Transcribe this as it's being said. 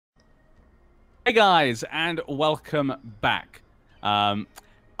Hey guys, and welcome back.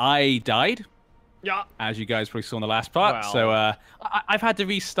 I died, Yeah. as you guys probably saw in the last part, Well. so I've had to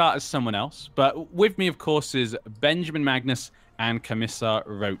restart as someone else. But with me, of course, is Benjamin Magnus and Commissar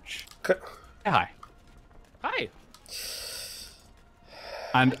Roach. C Hi. Hi.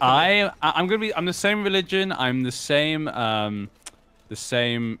 And I'm the same religion. I'm the same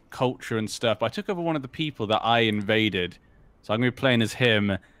culture and stuff. But I took over one of the people that I invaded, so I'm gonna be playing as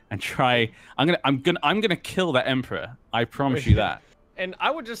him and try. I'm gonna kill that emperor. I promise you that. And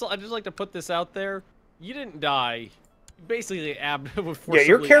I'd just like to put this out there. You didn't die. You basically Yeah,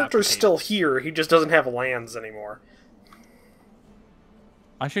 your character's still here. He just doesn't have lands anymore.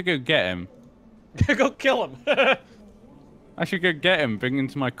 I should go get him. Go kill him. I should go get him. Bring him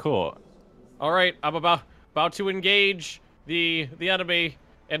to my court. All right, I'm about to engage the enemy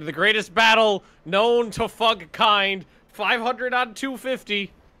in the greatest battle known to Fugkind. 500 on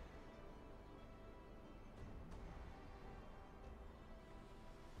 250.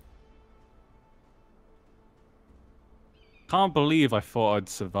 Can't believe I thought I'd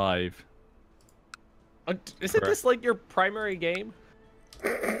survive. Isn't this like your primary game?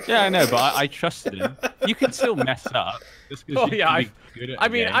 Yeah, I know, but I trusted him. You can still mess up. Just 'cause Oh you yeah, can be good at I a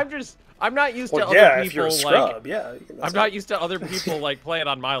mean, game. I'm not used to Well, other yeah, people if you're a like scrub, yeah. You can mess I'm up. not used to other people like playing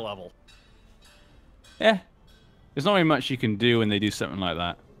on my level. Yeah. There's not really much you can do when they do something like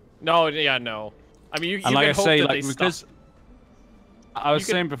that. No, yeah, no. I mean, you And like can I hope say, that like they because stop. I was You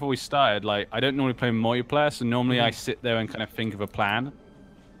could- saying before we started, like I don't normally play multiplayer, so normally I sit there and kind of think of a plan.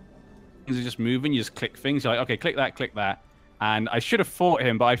 Things are just moving. You just click things. You're like, okay, click that, and I should have fought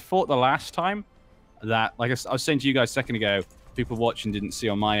him, but I fought the last time. That, like I was saying to you guys a second ago, people watching didn't see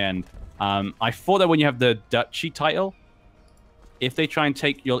on my end. I thought that when you have the duchy title, if they try and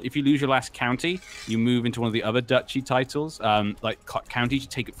take if you lose your last county, you move into one of the other duchy titles, like counties, you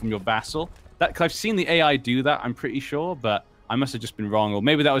take it from your vassal. That, cause I've seen the AI do that, I'm pretty sure, but I must have just been wrong, or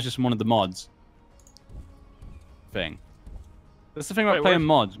maybe that was just one of the mods thing. That's the thing about playing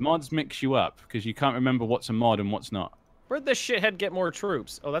mods. Mods mix you up because you can't remember what's a mod and what's not. Where'd this shithead get more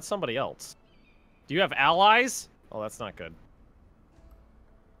troops? Oh, that's somebody else. Do you have allies? Oh, that's not good.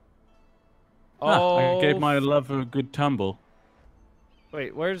 I gave my lover a good tumble.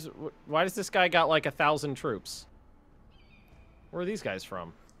 Wait, why does this guy got like 1,000 troops? Where are these guys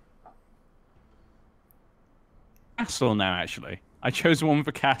from? Castle now, actually. I chose one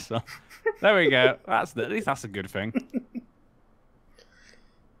for castle. There we go. At least that's a good thing.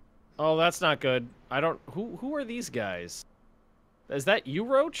 Oh, that's not good. I don't. Who are these guys? Is that you,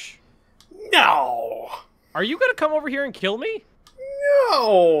 Roach? No! Are you gonna come over here and kill me?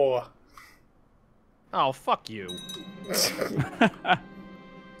 No! Oh, fuck you.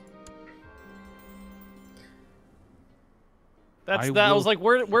 I was like,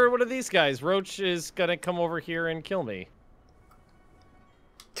 where what are these guys? Roach is gonna come over here and kill me.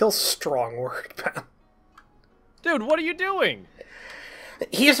 Kill's a strong word, man. Dude, what are you doing?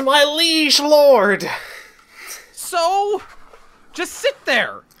 He is my liege lord! So, just sit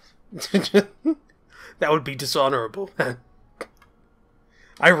there. That would be dishonorable, man.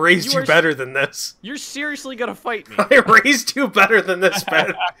 I raised you better than this. You're seriously gonna fight me? I raised you better than this,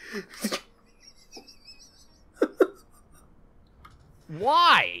 man.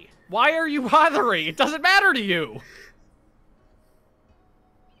 Why? Why are you bothering? It doesn't matter to you.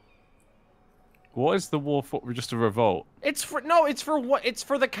 What is the war for? Just a revolt? It's for what? It's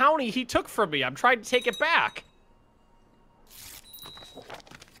for the county he took from me. I'm trying to take it back.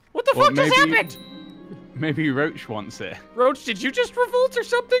 What the fuck just happened? Maybe Roach wants it. Roach, did you just revolt or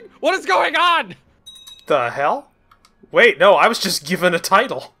something? What is going on? The hell? Wait, no, I was just given a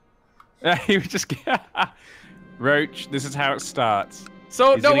title. He was just Roach. This is how it starts.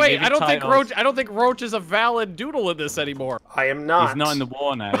 So no, wait. I don't think Roach is a valid doodle in this anymore. I am not. He's not in the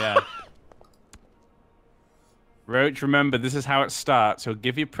war now. Yeah. Roach, remember, this is how it starts. He'll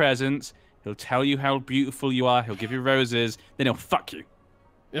give you presents. He'll tell you how beautiful you are. He'll give you roses. Then he'll fuck you.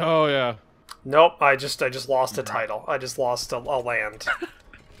 Oh yeah. Nope. I just lost a title. I just lost a land.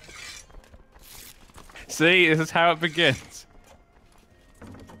 See, this is how it begins.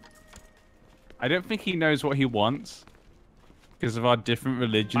 I don't think he knows what he wants because of our different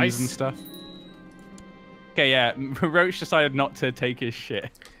religions and stuff. Okay, yeah. Roach decided not to take his shit.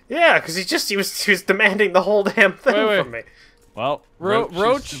 Yeah, because he was demanding the whole damn thing from me. Well,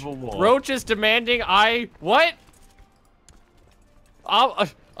 Roach is demanding what?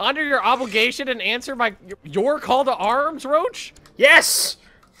 Under your obligation and answer your call to arms, Roach? Yes!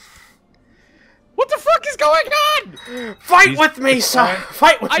 What the fuck is going on? Fight with me, son!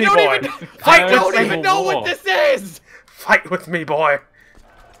 Fight with me, boy! I don't even know what this is! Fight with me, boy!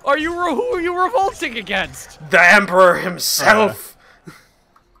 Who are you revolting against? The Emperor himself!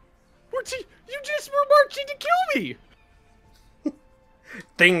 You just were marching to kill me!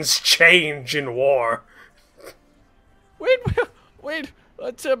 Things change in war. Wait,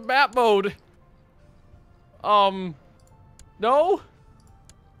 let's map mode. No?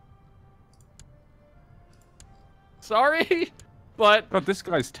 Sorry, but this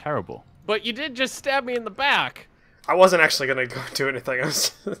guy's terrible. But you did just stab me in the back. I wasn't actually gonna go do anything. I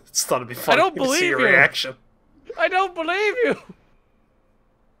just thought it'd be funny to see your reaction. I don't believe you.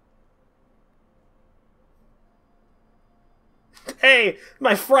 Hey,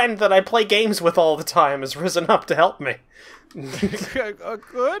 my friend that I play games with all the time has risen up to help me.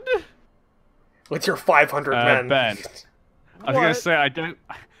 Good? With your 500 men. Ben, I was gonna say I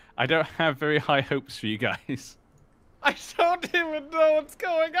don't have very high hopes for you guys. I don't even know what's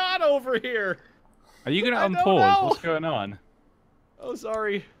going on over here. Are you gonna unpause? What's going on? Oh,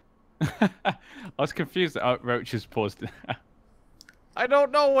 sorry. I was confused that Roach has paused. I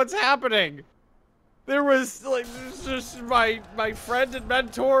don't know what's happening. There was like just my friend and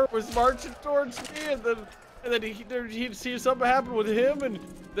mentor was marching towards me, and then he'd see something happen with him, and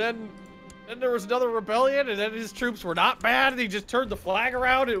then there was another rebellion, and then his troops were not bad, and he just turned the flag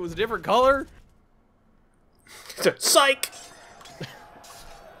around, and it was a different color. Psych!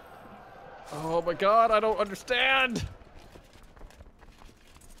 Oh my god, I don't understand.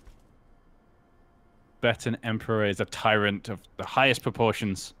 Betten Emperor is a tyrant of the highest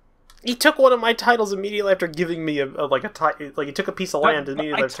proportions. He took one of my titles immediately after giving me he took a piece of land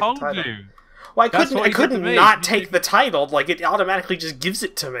immediately after the title. You. Well, I couldn't not take the title. Like, it automatically just gives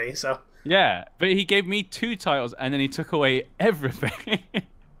it to me. So. Yeah, but he gave me 2 titles and then he took away everything.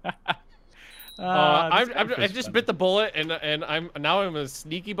 I just bit the bullet, and I'm a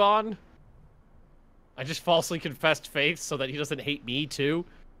sneaky bond. I just falsely confessed faith so that he doesn't hate me too.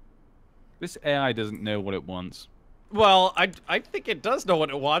 This AI doesn't know what it wants. Well, I think it does know what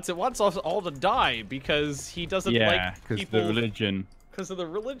it wants. It wants us all to die because he doesn't like people. because the religion. Because of the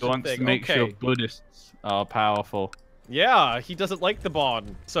religion He wants thing. to make sure Buddhists are powerful. Yeah, he doesn't like the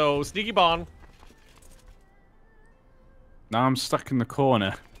Bond. So, sneaky Bond. Now I'm stuck in the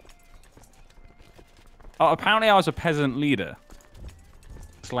corner. Oh, apparently I was a peasant leader.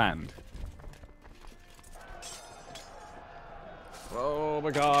 This land. Oh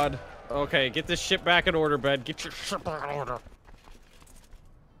my god. Okay, get this shit back in order, Ben. Get your shit back in order.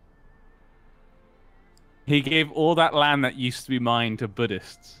 He gave all that land that used to be mine to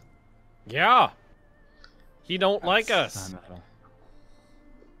Buddhists. Yeah. He don't like us.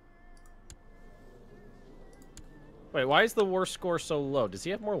 Wait, why is the war score so low? Does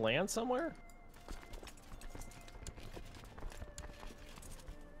he have more land somewhere?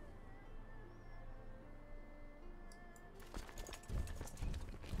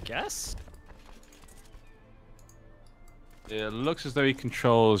 Guess? It looks as though he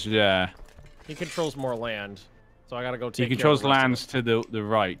controls, yeah. He controls more land. So I gotta go take He controls lands to the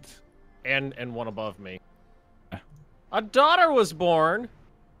right. And one above me. A daughter was born!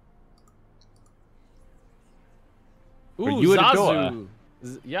 Ooh, you had Zazu. a daughter?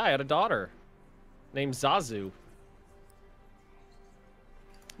 Yeah, I had a daughter. Named Zazu.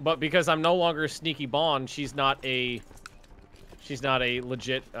 But because I'm no longer a sneaky Bond, she's not a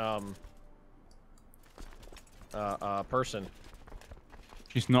legit person.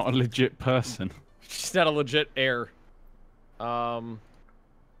 She's not a legit person. She's not a legit heir. So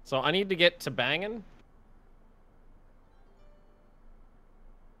I need to get to banging.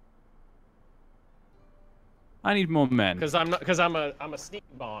 I need more men. Because I'm a sneaky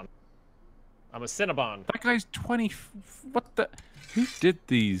Bond. I'm a Cinnabon. That guy's 20. What the? Who did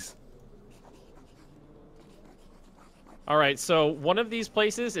these? Alright, so one of these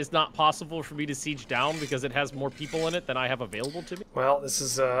places is not possible for me to siege down because it has more people in it than I have available to me. Well, this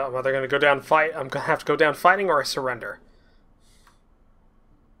is, I'm either gonna go down fight, I'm gonna have to go down fighting, or I surrender.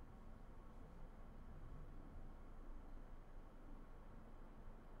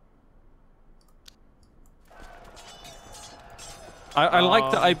 I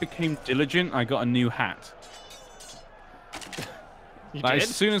like that I became diligent. I got a new hat. You like, did?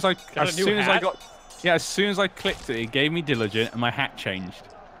 as soon as I clicked it, it gave me diligent, and my hat changed.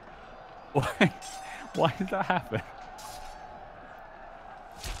 Why did that happen?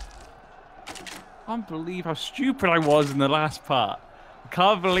 I can't believe how stupid I was in the last part. I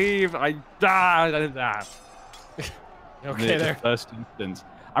can't believe I died. Okay, there. First instance.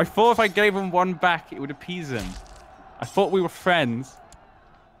 I thought if I gave him one back, it would appease him. I thought we were friends.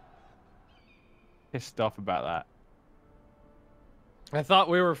 Pissed off about that. I thought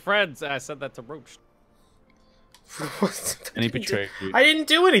we were friends. I said that to Roach. And he betrayed you. I didn't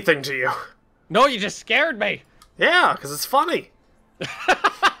do anything to you. No, you just scared me. Yeah, because it's funny.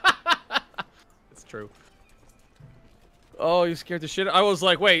 It's true. Oh, you scared the shit. I was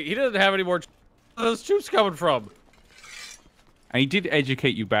like, wait, he doesn't have any more. Where are those troops coming from? And he did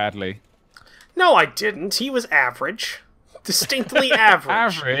educate you badly. No, I didn't. He was average. Distinctly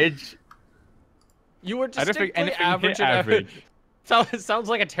average. Average? You were I don't think distinctly anything average. hit average. It sounds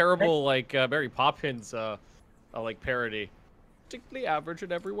like a terrible, like, Mary Poppins, like, parody. Distinctly average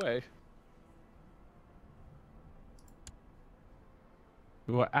in every way.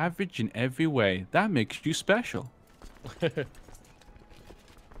 You are average in every way. That makes you special.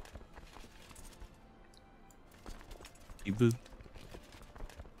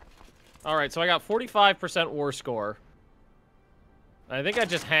 Alright, so I got 45% war score. I think I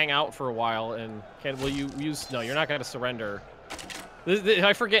just hang out for a while and will you use? No, you're not going to surrender.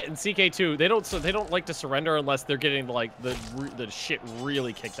 I forget in CK2 they don't like to surrender unless they're getting like the shit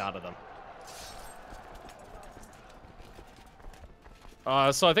really kicked out of them.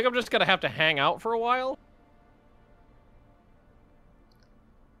 So I think I'm just gonna have to hang out for a while.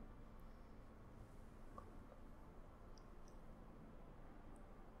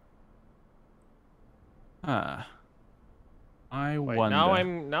 I Wait, wonder.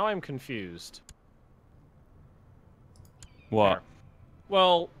 now I'm confused. What? There.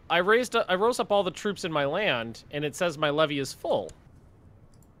 Well, I rose up all the troops in my land, and it says my levy is full.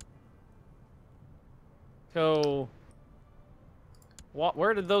 So,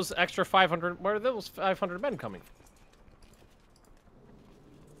 where did those extra 500? Where are those 500 men coming from?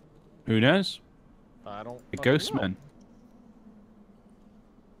 Who knows? I don't. The fucking ghost know. men.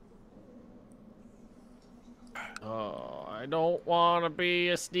 Oh, I don't want to be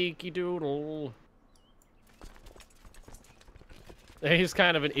a sneaky doodle. He's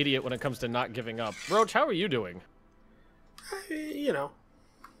kind of an idiot when it comes to not giving up. Roach, how are you doing? You know.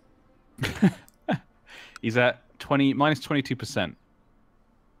 He's at minus 22%.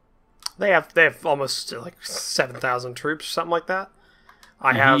 They have almost like 7,000 troops, something like that.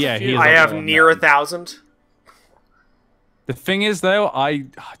 I have he is I up have there on near that. 1,000. The thing is, though, do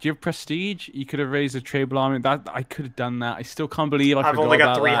you have prestige? You could have raised a tribal army. That I could have done that. I still can't believe I I've forgot only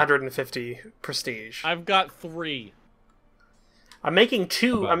got about 350 prestige. I've got 3. I'm making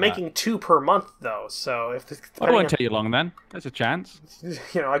two. About I'm making 2 per month though. So if that. It depending won't take you long then. There's a chance. on,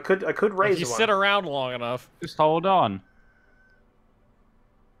 you know, I could If raise you one. sit around long enough. Just hold on.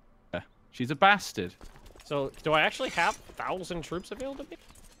 Yeah, she's a bastard. So, do I actually have 1,000 troops available to me?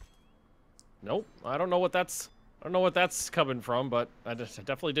 Nope. I don't know what that's coming from, but I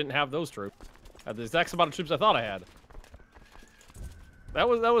definitely didn't have those troops. I had the exact amount of troops I thought I had. That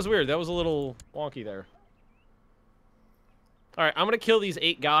was weird. That was a little wonky there. All right, I'm gonna kill these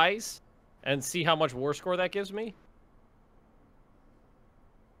 8 guys and see how much war score that gives me.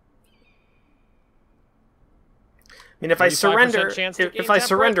 I mean, if I 35% surrender, chance to gain if I temperate?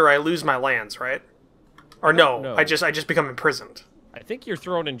 surrender, I lose my lands, right? Or no, No. I just become imprisoned. I think you're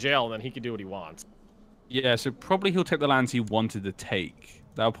thrown in jail, and then he can do what he wants. Yeah, so probably he'll take the lands he wanted to take.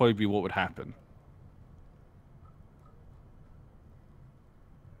 That'll probably be what would happen.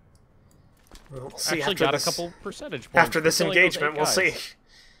 We'll see Actually, after got this, a couple percentage points. after for this killing those 8 engagement. We'll see. guys.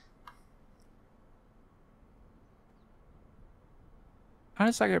 How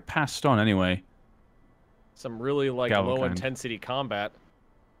does that get passed on anyway? Some really like Galvan low kind. intensity combat.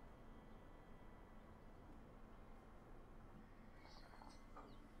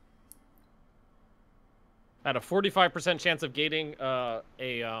 I had a 45% chance of gaining a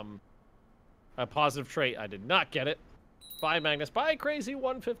positive trait. I did not get it. Bye, Magnus. Bye, Crazy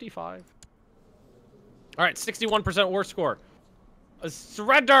 155. All right, 61% war score.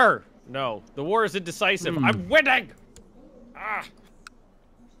 Surrender! No, the war is indecisive. I'm winning! Ah.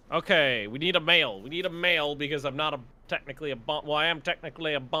 Okay, we need a male. We need a male because I'm not technically a bon. Well, I am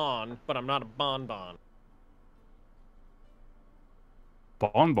technically a bon, but I'm not a bonbon.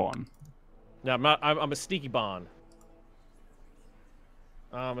 Bonbon. No, I'm not. I'm a sneaky bon.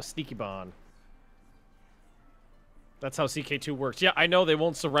 I'm a sneaky bon. That's how CK2 works. Yeah, I know they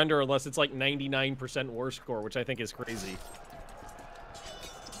won't surrender unless it's like 99% war score, which I think is crazy.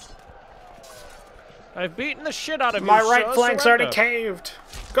 I've beaten the shit out of My you. right flank's already caved.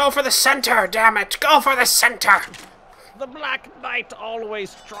 Go for the center, damn it! Go for the center! The Black Knight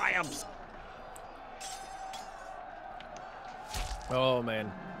always triumphs. Oh,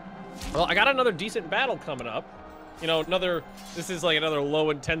 man. Well, I got another decent battle coming up. You know, this is like another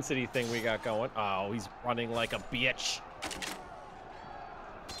low intensity thing we got going. Oh, he's running like a bitch.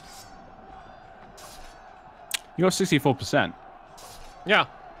 You got 64%. Yeah.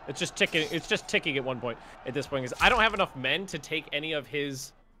 It's just ticking. It's just ticking at one point. At this point, because I don't have enough men to take any of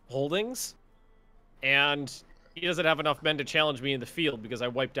his holdings, and he doesn't have enough men to challenge me in the field because I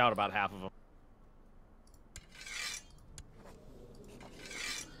wiped out about half of them.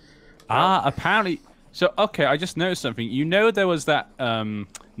 Apparently. So, okay, I just noticed something. You know there was that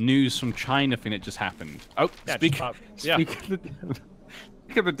news from China thing that just happened. Oh, Yeah, speak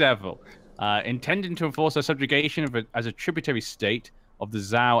of the devil. Intending to enforce their subjugation as a tributary state of the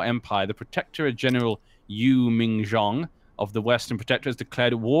Zhao Empire, the Protectorate General Yu Mingzhong of the Western Protectorate has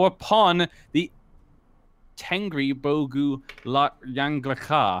declared war upon the Tengri Bogu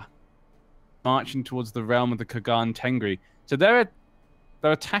Yanglaka, marching towards the realm of the Kagan Tengri. So they're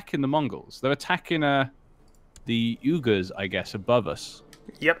attacking the Mongols. They're attacking the Uyghurs, I guess, above us.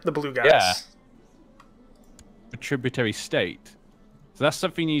 Yep, the blue guys. Yeah. A tributary state. So that's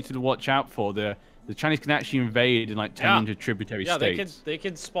something you need to watch out for. The Chinese can actually invade and like turn into tributary states. Yeah, they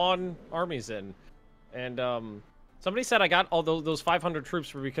could spawn armies in. And somebody said I got all those 500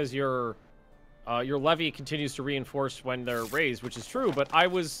 troops were because your levy continues to reinforce when they're raised, which is true. But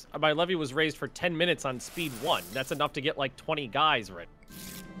my levy was raised for 10 minutes on speed 1. That's enough to get like 20 guys ready.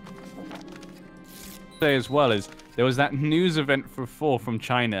 Say as well is there was that news event from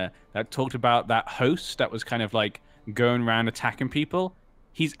China that talked about that host that was kind of like going around attacking people.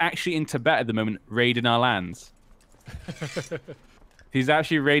 He's actually in Tibet at the moment, raiding our lands. He's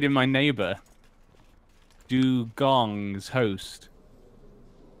actually raiding my neighbor, Dugong's host.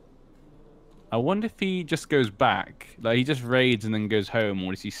 I wonder if he just goes back, like he just raids and then goes home,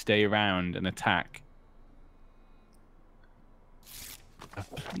 or does he stay around and attack?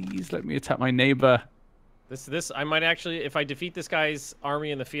 Please let me attack my neighbor. This I might actually, if I defeat this guy's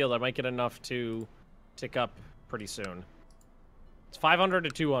army in the field, I might get enough to tick up pretty soon. It's 500 to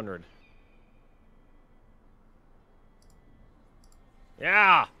 200.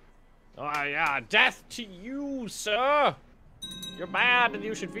 Yeah. Oh yeah. Death to you, sir. You're bad, and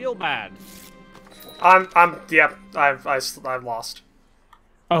you should feel bad. Yeah. I've lost.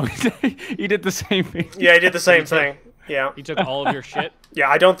 Oh, he did the same thing. Yeah, he did the same thing. Yeah. He took all of your shit. Yeah,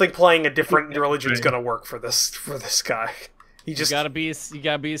 I don't think playing a different religion is gonna work for this guy. You gotta be a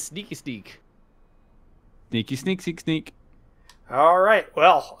sneaky sneak. Sneaky sneak. All right.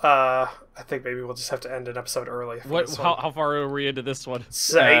 Well, I think maybe we'll just have to end an episode early. How far are we into this one?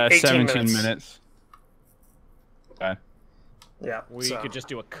 18 17 minutes. Okay. Yeah. We could just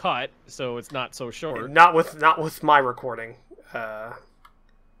do a cut, so it's not so short. Not with my recording.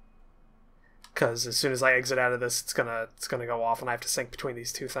 Because as soon as I exit out of this, it's gonna go off, and I have to sync between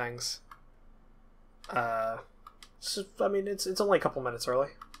these two things. So, I mean, it's only a couple minutes early.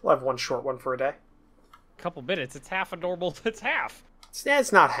 We'll have one short one for a day. Couple minutes. It's half a normal. It's half.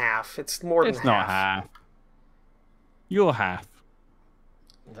 It's not half. It's more than half. It's not half. You're half.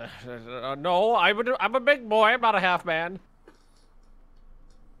 No, I'm a big boy. I'm not a half man.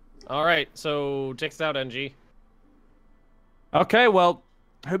 All right, so check this out, NG. Okay, well,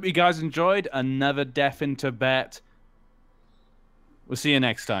 hope you guys enjoyed another Death in Tibet. We'll see you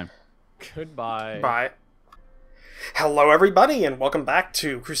next time. Goodbye. Bye. Hello, everybody, and welcome back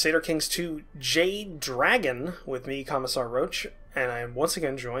to Crusader Kings 2 Jade Dragon with me, Commissar Roach, and I am once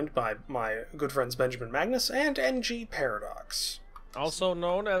again joined by my good friends Benjamin Magnus and NGparadox. Also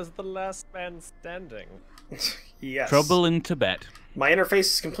known as the last man standing. Yes. Trouble in Tibet. My interface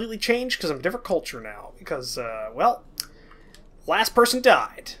is completely changed because I'm a different culture now. Because, well, last person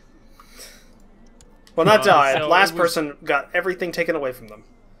died. Well, not died. So last person got everything taken away from them.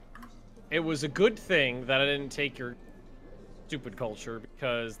 It was a good thing that I didn't take your stupid culture,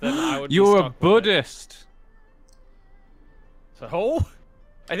 because then I would You're be a stuck Buddhist. So?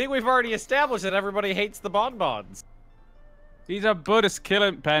 I think we've already established that everybody hates the bonbons. He's a Buddhist. Kill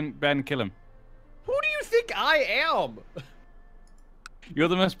him, Ben, kill him. Who do you think I am? You're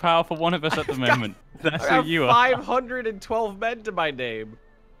the most powerful one of us at the moment. That's who you are. 512 men to my name.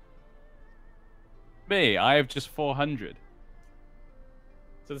 Me, I have just 400.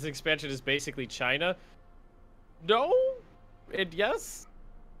 So this expansion is basically China? No? And yes?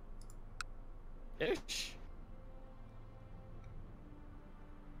 Ish.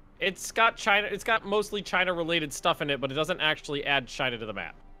 It's got China, it's got mostly China-related stuff in it, but it doesn't actually add China to the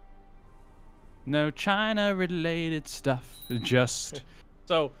map. No China-related stuff, just...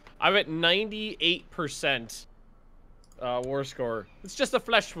 So, I'm at 98% war score. It's just a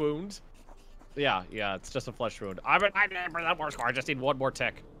flesh wound. Yeah, it's just a flesh wound. I'm at 98% war score. I just need one more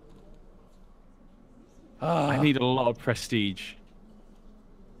tick. I need a lot of prestige.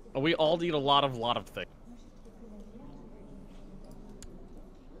 We all need a lot of things.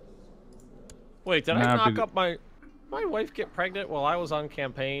 Wait, did I knock up my... my wife get pregnant while I was on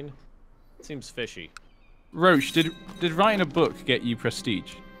campaign? Seems fishy. Roach, did writing a book get you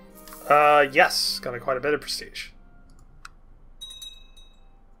prestige? Yes, got quite a bit of prestige.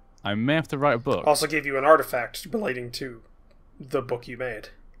 I may have to write a book. Also gave you an artifact relating to the book you made.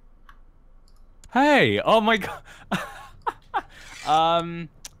 Hey! Oh my god.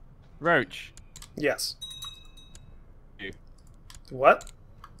 Roach. Yes. You. What?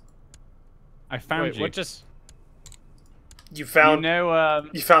 I found Wait, you. what just... You found...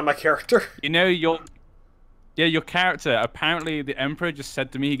 you found my character? You know, your character, apparently the Emperor just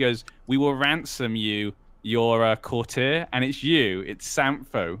said to me, he goes, we will ransom you, your courtier, and it's you. It's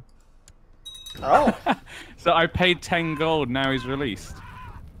Sampho. Oh. So I paid 10 gold, now he's released.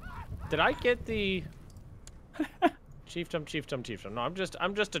 Did I get the... Chiefdom. No,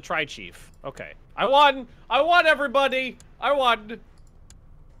 I'm just a tri-chief. Okay. I won, everybody! I won!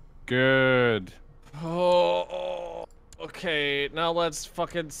 Good. Oh, okay. Now let's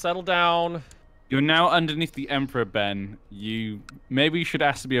fucking settle down. You're now underneath the Emperor, Ben. Maybe you should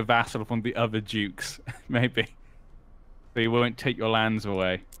ask to be a vassal of one of the other dukes. Maybe. So he won't take your lands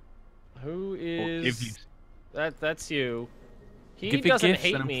away. Who is... That's you. He Give doesn't gifts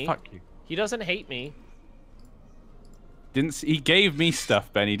hate and me. Fuck you. He doesn't hate me. He gave me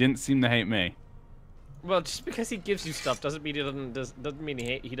stuff, Ben. He didn't seem to hate me. Well, just because he gives you stuff doesn't mean he doesn't mean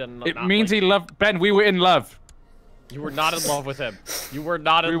he doesn't. It means he loved Ben. We were in love. You were not in love with him. You were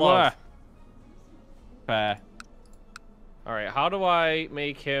not in love. We were. Fair. All right. How do I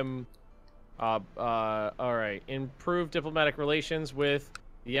make him? All right. Improve diplomatic relations with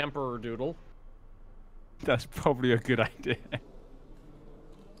the Emperor Doodle. That's probably a good idea.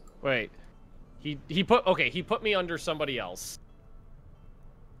 Wait. He put me under somebody else.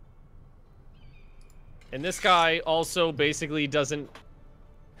 And this guy also basically doesn't...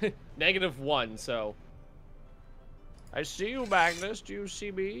 -1, so... I see you, Magnus. Do you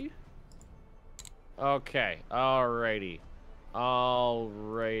see me? Okay. Alrighty.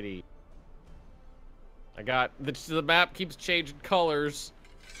 I got... The map keeps changing colors.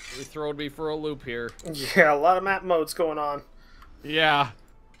 You're throwing me for a loop here. Yeah, a lot of map modes going on. Yeah.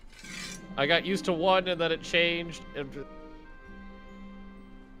 I got used to one and then it changed.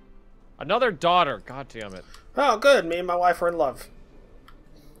 Another daughter. God damn it. Oh, good. Me and my wife are in love.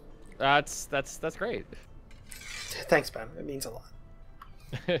 That's great. Thanks, Ben. It means a lot.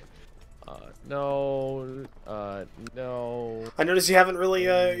 No. I notice you haven't really,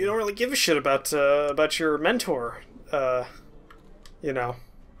 you don't really give a shit about your mentor. You know.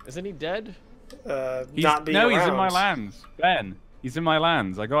 Isn't he dead? Not being around. He's in my lands. Ben, he's in my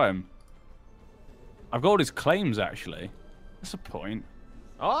lands. I got him. I've got all his claims, actually. That's a point.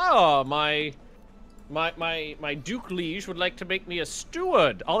 Oh, my Duke Liege would like to make me a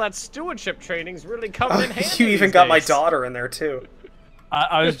steward. All that stewardship training's really coming in handy. You even got my daughter in there, too.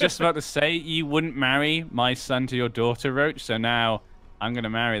 I was just about to say, you wouldn't marry my son to your daughter, Roach, so now I'm going to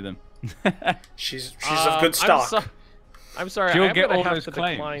marry them. she's of good stock. I'm sorry, She'll I'm get gonna all have those to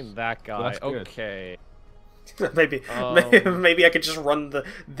claims. decline that guy. So okay. maybe I could just run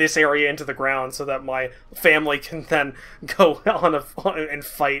this area into the ground so that my family can then go on and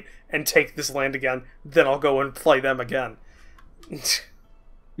fight and take this land again. Then I'll go and play them again.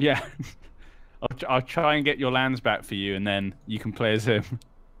 Yeah. I'll try and get your lands back for you, and then you can play as him.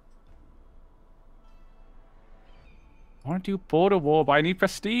 I want to do border war, but I need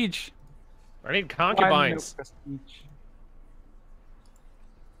prestige. I need concubines.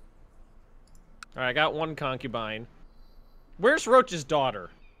 Alright, I got one concubine. Where's Roach's daughter?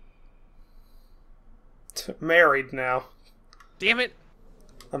 Married now. Damn it!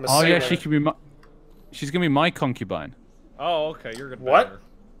 I'm Oh assuming. yeah, she can be she's gonna be my concubine. Oh, okay, you're good. What?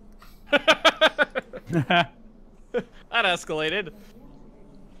 That escalated.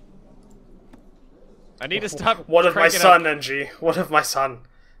 I need to stop. What of my cranking son, up. NG? What of my son?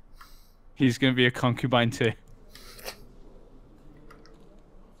 He's gonna be a concubine too.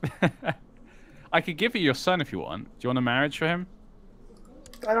 I could give you your son if you want. Do you want a marriage for him?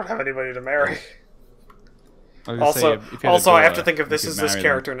 I don't have anybody to marry. I was gonna say, if you had a Also, I have to daughter, think of you this could as this marry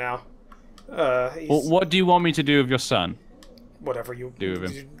character now. Well, what do you want me to do with your son? Whatever you do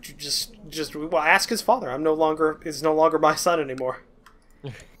with him. you just well, ask his father. Is no longer my son anymore.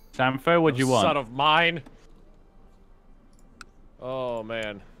 Sampho, what do you want? Son of mine. Oh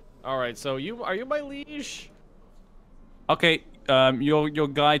man. All right, so are you my liege? Okay, your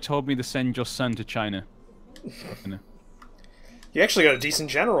guy told me to send your son to China. You actually got a decent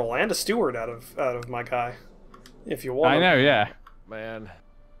general and a steward out of my guy. If you want. I know, yeah. Man,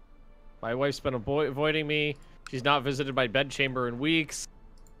 my wife's been avoiding me. She's not visited my bedchamber in weeks.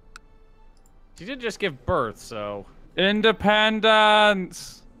 She did just give birth, so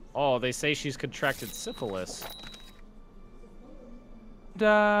Independence! Oh, they say she's contracted syphilis.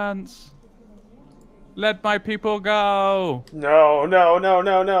 Dance! Let my people go! No, no, no,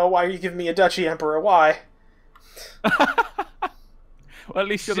 no, no. Why are you giving me a duchy, Emperor? Why? Well, at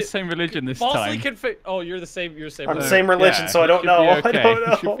least you're the same religion this Falsely time. Oh, you're the same. You're the same. I'm the religion. same religion, Yeah, so I you don't should know. be I okay. don't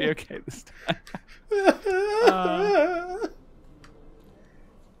know. You should be okay this time.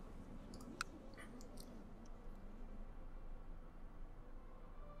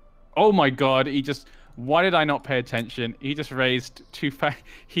 Oh my god, he just... Why did I not pay attention? He just raised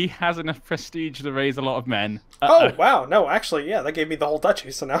he has enough prestige to raise a lot of men. Oh wow, no, actually, yeah, that gave me the whole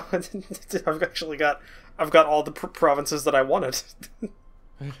duchy. So now I've actually got all the provinces that I wanted.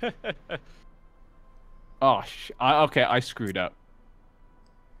 Oh, okay, I screwed up.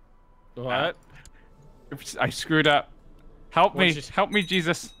 What? I screwed up. Help me, help me,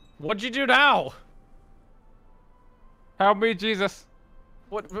 Jesus. What'd you do now? Help me, Jesus.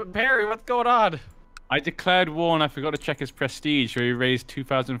 What, Perry? What's going on? I declared war and I forgot to check his prestige, so he raised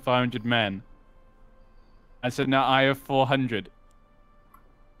 2,500 men. And so now I have 400.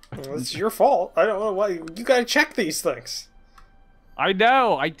 Well, it's your fault. I don't know why. You gotta check these things. I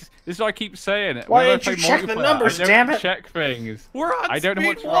know. This is what I keep saying. Why didn't you check the numbers, damn it? Check things. We're on I don't know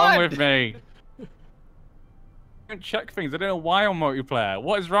what's speed wrong one. with me. I don't check things. I don't know why on multiplayer.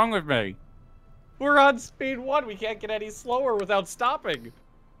 What is wrong with me? We're on speed 1. We can't get any slower without stopping.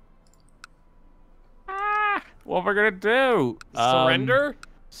 What am I gonna do? Surrender?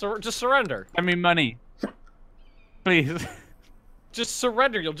 Just surrender. Send me money, please. Just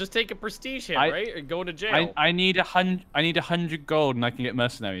surrender. You'll just take a prestige hit, right? And go to jail. I need 100 gold, and I can get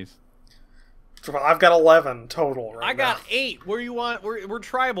mercenaries. I've got 11 total right I got now. 8. Where you want? We're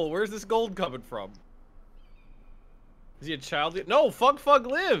tribal. Where's this gold coming from? Is he a child? No, Fug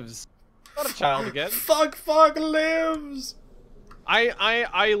lives. Not a child again. Fug lives.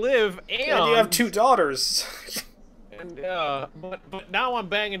 I live and you have 2 daughters. And but now I'm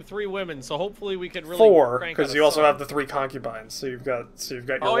banging 3 women, so hopefully we can really 4, crank because out you a also son. have the 3 concubines. So you've got your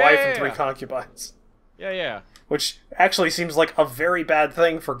Oh, wife yeah, and 3 yeah. concubines. Yeah. Which actually seems like a very bad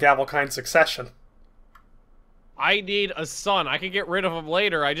thing for Gavelkind succession. I need a son. I can get rid of him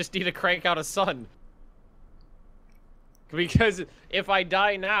later. I just need to crank out a son. Because if I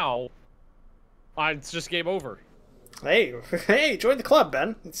die now, it's just game over. Hey, join the club,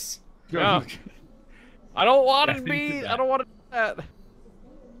 Ben. It's... Yeah. I don't want to Definitely be. do that. I don't want to do that.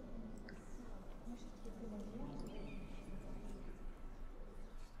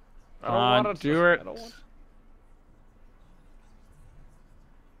 I don't want to do it.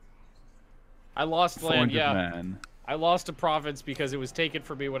 I lost land. 400 Yeah. men. I lost a province because it was taken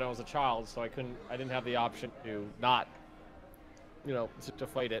from me when I was a child, so I didn't have the option to not, to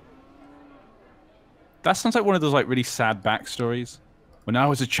fight it. That sounds like one of those like really sad backstories. When I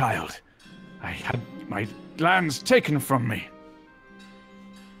was a child, I had my lands taken from me.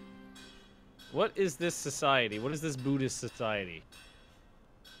 What is this society? What is this Buddhist society?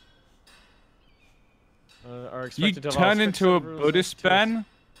 Are You expected to have turn all into a strict rules Buddhist, to- Ben?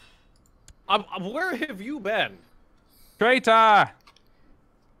 Where have you been? Traitor!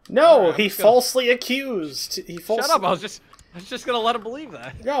 No, Alright, he let's go. falsely accused. Shut up! I was just gonna let him believe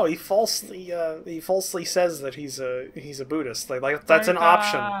that. No, he falsely says that he's a Buddhist. Like that's an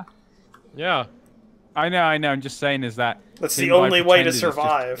option. Yeah. I know. I'm just saying is that That's being the only way to pretended is just-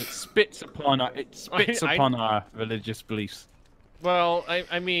 survive. it spits upon our religious beliefs. Well,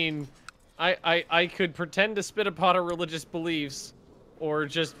 I mean, I could pretend to spit upon our religious beliefs, or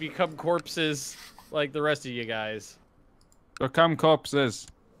just become corpses like the rest of you guys. Become corpses.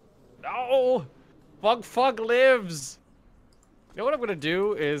 No! Fug lives! You know what I'm gonna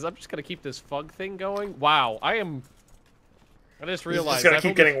do is I'm just gonna keep this Fug thing going. Wow, I just It's realized just gonna I've keep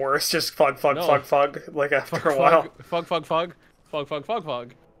only- getting worse. Just fug, like after a while. Fug.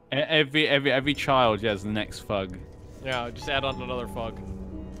 Every child has the next fug. Yeah, just add on another Fug.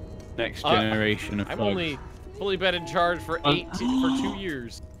 Next generation of I've fugs. only been in charge for 2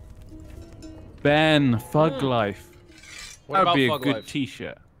 years. Ben, Fug Life. What That would about be a Fug good Life?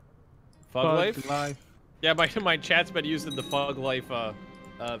 t-shirt. Fug Life? Life. Yeah, my chat's been using the Fug Life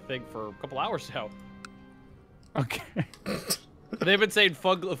thing for a couple hours now. Okay. They've been saying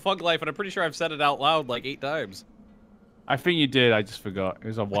Fug Life, and I'm pretty sure I've said it out loud like 8 times. I think you did. I just forgot. It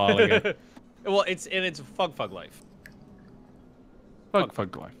was a while ago. Well, it's Fug Life.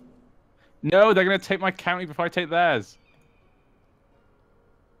 Fug Life. No, they're gonna take my county before I take theirs.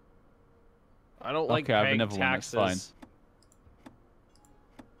 I don't like Okay, I have paying another one, that's taxes. fine.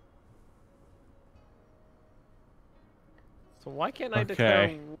 So why can't I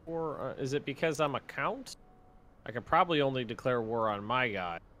declare war? Is it because I'm a count? I could probably only declare war on my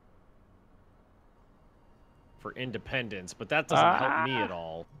guy for independence, but that doesn't help me at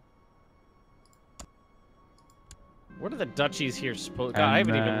all. What are the duchies here supposed? God, I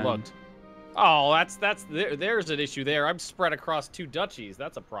haven't even looked. Oh, there's an issue there. I'm spread across 2 duchies.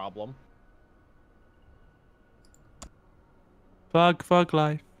 That's a problem. Fuck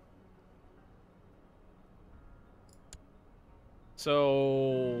life.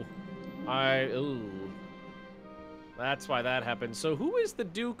 So, that's why that happened. So, who is the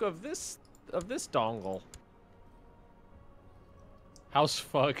Duke of this dongle? House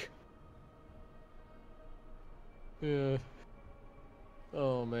fuck. Yeah.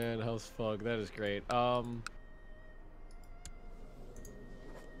 Oh man, house fuck. That is great.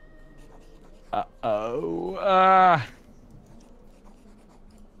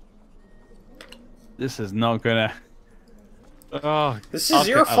 This is not gonna. Oh, this is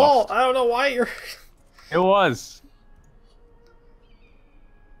your fault. I don't know why you're. It was.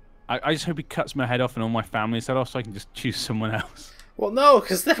 I just hope he cuts my head off and all my family's head off, so I can just choose someone else. Well, no,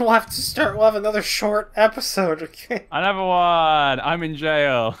 because then we'll have to start. We'll have another short episode. Okay. Another one. I'm in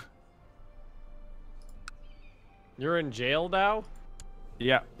jail. You're in jail now?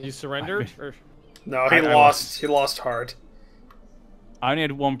 Yeah. You surrendered? Or... No, he lost. He lost hard. I only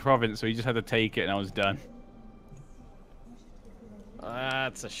had 1 province, so he just had to take it, and I was done.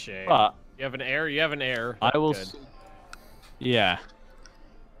 That's a shame. But you have an heir. You have an heir. I will. Good. Yeah.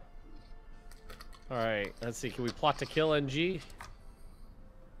 All right. Let's see. Can we plot to kill NG?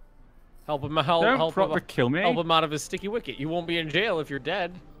 Help him out. Don't kill me. Help him out of his sticky wicket. You won't be in jail if you're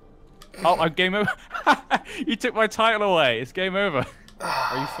dead. Oh, I'm game over. You took my title away. It's game over.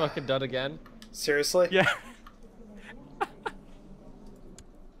 Are you fucking done again? Seriously? Yeah.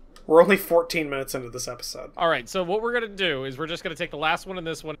 We're only 14 minutes into this episode. All right. So what we're gonna do is we're just gonna take the last one and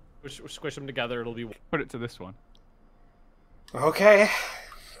this one, squish them together. It'll be. Put it to this one. Okay.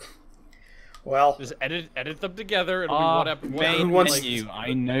 Well, just edit them together. It'll be one who wants you?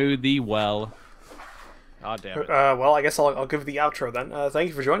 I know thee well. Oh damn it. Well, I guess I'll give the outro then. Thank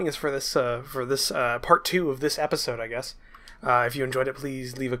you for joining us for this part 2 of this episode. I guess if you enjoyed it,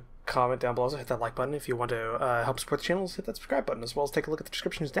 please leave a comment down below. So hit that like button. If you want to help support the channel, hit that subscribe button, as well as take a look at the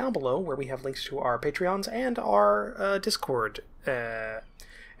descriptions down below, where we have links to our Patreons and our Discord,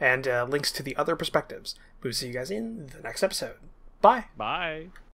 and links to the other perspectives. We'll see you guys in the next episode. Bye. Bye.